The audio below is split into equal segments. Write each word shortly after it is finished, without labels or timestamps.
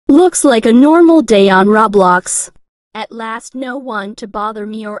Looks like a normal day on Roblox. At last, no one to bother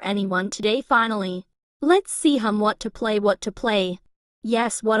me or anyone today finally. Let's see what to play.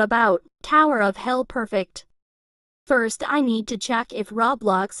 Yes, what about Tower of Hell? Perfect. First, I need to check if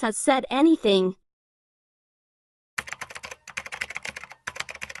Roblox has said anything.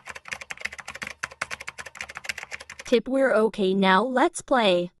 Tip, we're okay now, let's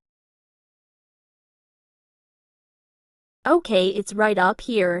play. Okay, it's right up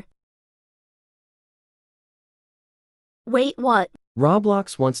here. Wait, what?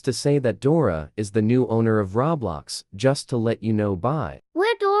 Roblox wants to say that Dora is the new owner of Roblox, just to let you know. Bye.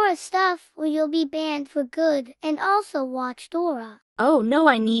 Wear Dora stuff or you'll be banned for good, and also watch Dora. Oh no,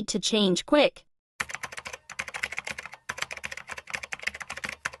 I need to change quick.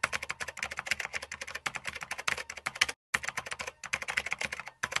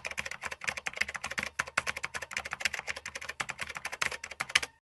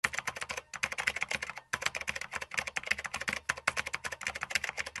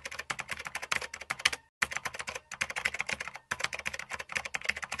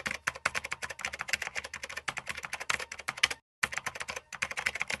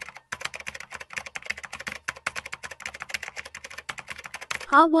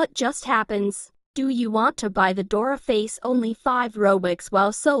 What just happens? Do you want to buy the Dora face? Only 5 Robux.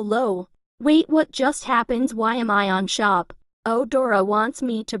 Wow, so low. Wait, what just happens? Why am I on shop? Oh, Dora wants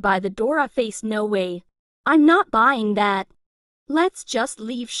me to buy the Dora face. No way. I'm not buying that. Let's just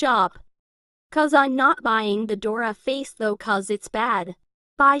leave shop. Cause I'm not buying the Dora face though, cause it's bad.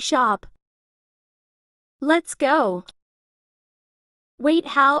 Buy shop. Let's go. Wait,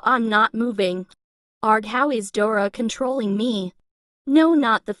 how? I'm not moving. Arg, how is Dora controlling me? No,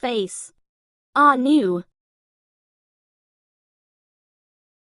 not the face. Ah, new.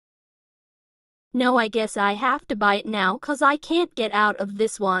 No, I guess I have to buy it now cause I can't get out of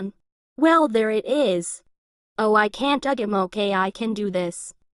this one. Well, there it is. Oh, I can't again. Okay, I can do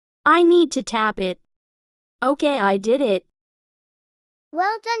this. I need to tap it. Okay, I did it.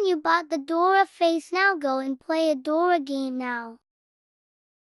 Well done, you bought the Dora face. Now go and play a Dora game now.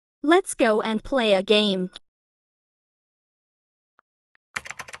 Let's go and play a game.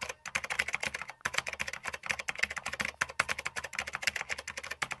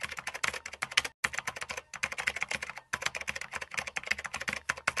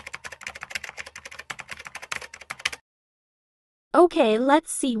 Okay,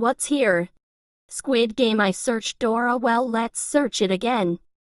 let's see what's here. Squid Game. I searched Dora. Well, let's search it again.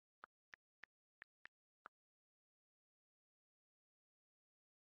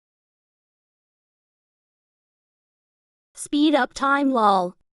 Speed up time,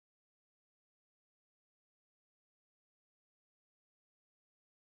 lol.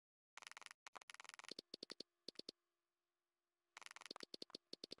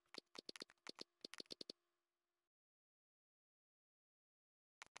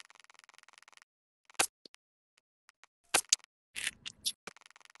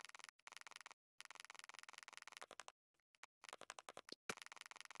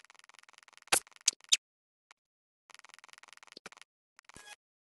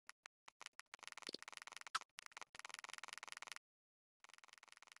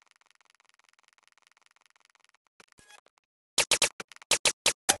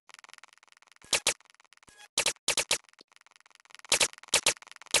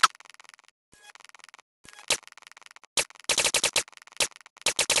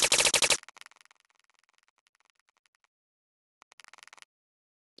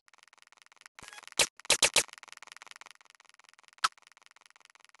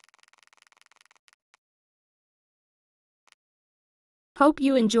 Hope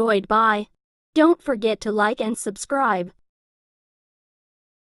you enjoyed. Bye. Don't forget to like and subscribe.